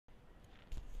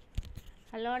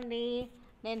Hello అండి,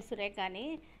 నేను సురేఖని.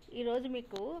 ఈరోజు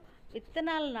మీకు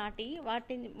విత్తనాలు నాటి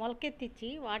వాటిని మొలకెత్తించి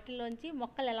వాటిలోంచి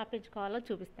మొక్కలు ఎలా పెంచుకోవాలో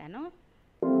చూపిస్తాను.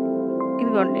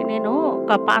 ఇదిగోండి, నేను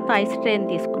ఒక పాత ఐస్ ట్రేని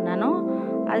తీసుకున్నాను.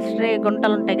 ఐస్ ట్రే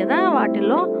గుంటలు ఉంటాయి కదా,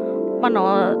 వాటిలో మనం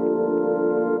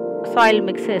సాయిల్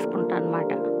మిక్స్ వేసుకుంటాం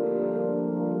అన్నమాట.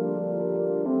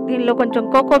 దీనిలో కొంచెం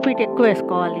కోకోపీట్ ఎక్కువ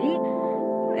వేసుకోవాలి,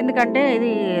 ఎందుకంటే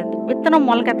ఇది విత్తనం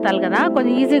మొలకెత్తాలి కదా,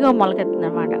 కొంచెం ఈజీగా మొలకెత్తుంది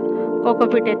అన్నమాట.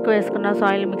 కోకోపీట్ ఎక్కువ వేసుకున్న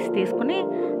సాయిల్ మిక్స్ తీసుకుని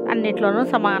అన్నిట్లోనూ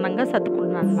సమానంగా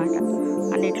సర్దుకుంటున్నాను అనమాట.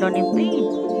 అన్నిట్లో నింపి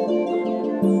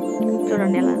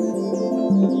చూడండి, ఇలా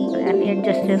అన్ని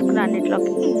అడ్జస్ట్ చేసుకుని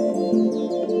అన్నిట్లోకి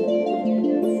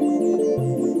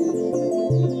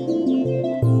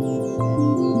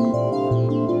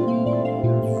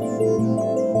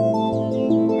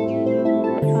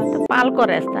పాలకూర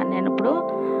వేస్తాను. నేను ఇప్పుడు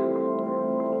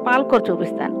పాలకూర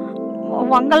చూపిస్తాను.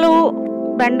 వంగలు,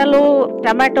 బెండలు,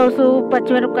 టమాటోస్,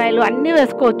 పచ్చిమిరపకాయలు అన్నీ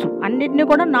వేసుకోవచ్చు. అన్నిటినీ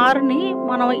కూడా నారుని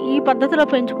మనం ఈ పద్ధతిలో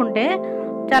పెంచుకుంటే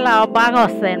చాలా బాగా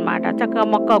వస్తాయి అన్నమాట. చక్కగా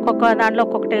మొక్క ఒక్కొక్క దాంట్లో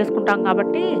ఒక్కొక్కటి వేసుకుంటాం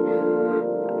కాబట్టి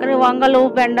వంగలు,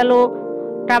 బెండలు,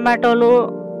 టమాటోలు,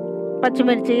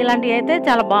 పచ్చిమిర్చి ఇలాంటివి అయితే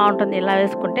చాలా బాగుంటుంది ఇలా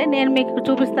వేసుకుంటే. నేను మీకు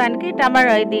చూపిస్తానికి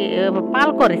ఇది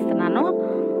పాలకూర ఇస్తున్నాను.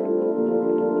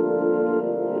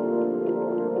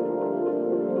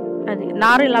 అది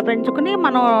నారు ఇలా పెంచుకుని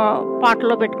మనం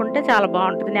పాటలో పెట్టుకుంటే చాలా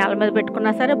బాగుంటుంది. నేల మీద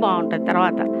పెట్టుకున్నా సరే బాగుంటుంది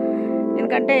తర్వాత.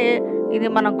 ఎందుకంటే ఇది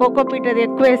మనం కోకోపీట్ అది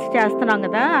ఎక్కువ వేసి చేస్తున్నాం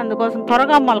కదా, అందుకోసం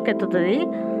త్వరగా మొలకెత్తుతుంది,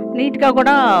 నీట్గా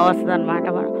కూడా వస్తుంది అనమాట.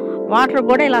 వాటర్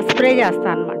కూడా ఇలా స్ప్రే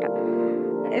చేస్తాను అనమాట.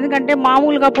 ఎందుకంటే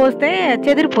మామూలుగా పోస్తే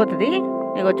చెదిరిపోతుంది.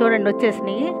 ఇగో చూడండి,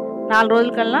 వచ్చేసినాయి. 4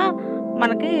 రోజులకల్లా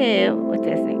మనకి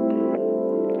వచ్చేసినాయి.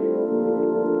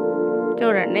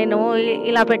 చూడండి, నేను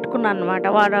ఇలా పెట్టుకున్నాను అనమాట.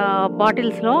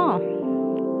 బాటిల్స్లో.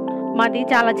 మాది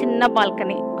చాలా చిన్న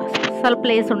బాల్కనీ, అసలు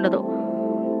ప్లేస్ ఉండదు,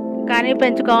 కానీ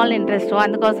పెంచుకోవాలని ఇంట్రెస్ట్.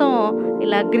 అందుకోసం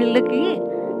ఇలా గ్రిల్కి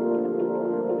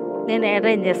నేను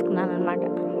అరేంజ్ చేసుకున్నాను అనమాట.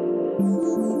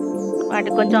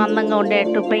 వాటికి కొంచెం అందంగా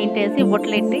ఉండేట్టు పెయింట్ వేసి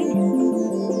బొట్లెట్టి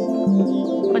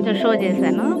కొంచెం షో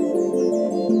చేశాను.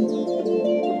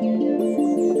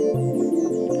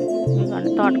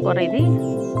 తోటకూర, ఇది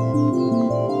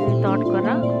తోటకూర,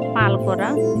 పాలకూర.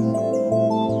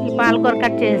 ఈ పాలకూర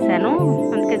కట్ చేసాను,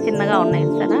 అందుకే చిన్నగా ఉన్నాయి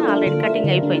సరే. ఆల్రెడీ కటింగ్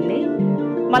అయిపోయింది.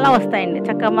 మళ్ళీ వస్తాయండి,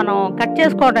 చక్కగా మనం కట్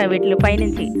చేసుకోవడం వీటిని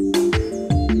పైనుంచి.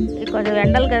 కొంచెం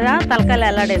ఎండలు కదా, తలకాయలు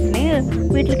ఎల్లాడేసినాయి.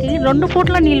 వీటికి 2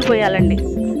 పూట్ల నీళ్ళు పోయాలండి,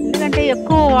 ఎందుకంటే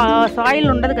ఎక్కువ సాయిల్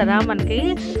ఉండదు కదా మనకి.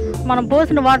 మనం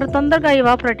పోసిన వాటర్ తొందరగా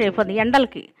ఇవాపరేట్ అయిపోతుంది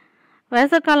ఎండలకి.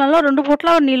 వేసవికాలంలో 2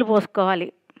 పూట్ల నీళ్ళు పోసుకోవాలి.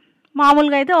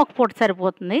 మామూలుగా అయితే 1 పూట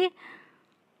సరిపోతుంది.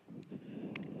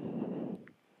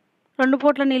 2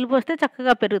 పూట్ల నీళ్ళు పోస్తే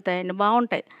చక్కగా పెరుగుతాయండి,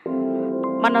 బాగుంటాయి.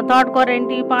 మన తోటకూర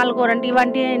ఏంటి, పాలకూర ఏంటి,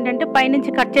 ఇవంటి ఏంటంటే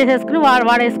పైనుంచి కట్ చేసేసుకుని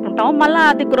వాడేసుకుంటాం. మళ్ళీ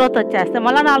అది గ్రోత్ వచ్చేస్తుంది.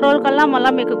 మళ్ళీ 4 రోజులకల్లా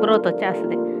మళ్ళీ మీకు గ్రోత్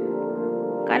వచ్చేస్తుంది.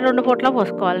 కానీ 2 పూట్ల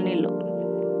పోసుకోవాలి నీళ్ళు.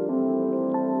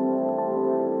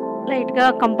 లైట్గా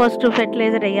కంపోస్ట్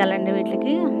ఫెర్టిలైజర్ వేయాలండి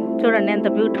వీటికి. చూడండి ఎంత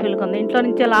బ్యూటిఫుల్గా ఉంది. ఇంట్లో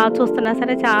నుంచి అలా చూస్తున్నా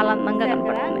సరే చాలా అందంగా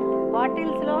కనపడుతుంది.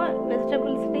 బాటిల్స్లో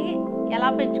వెజిటబుల్స్ని ఎలా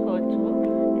పెంచుకోవచ్చు,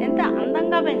 ఎంత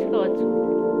అందంగా పెంచుకోవచ్చు,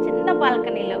 చిన్న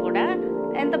బాల్కనీలో కూడా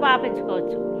ఎంత బాగా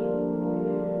పెంచుకోవచ్చు.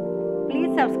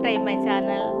 Please subscribe my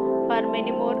channel for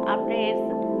many more updates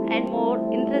and more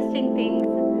interesting things.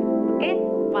 Okay,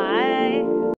 bye.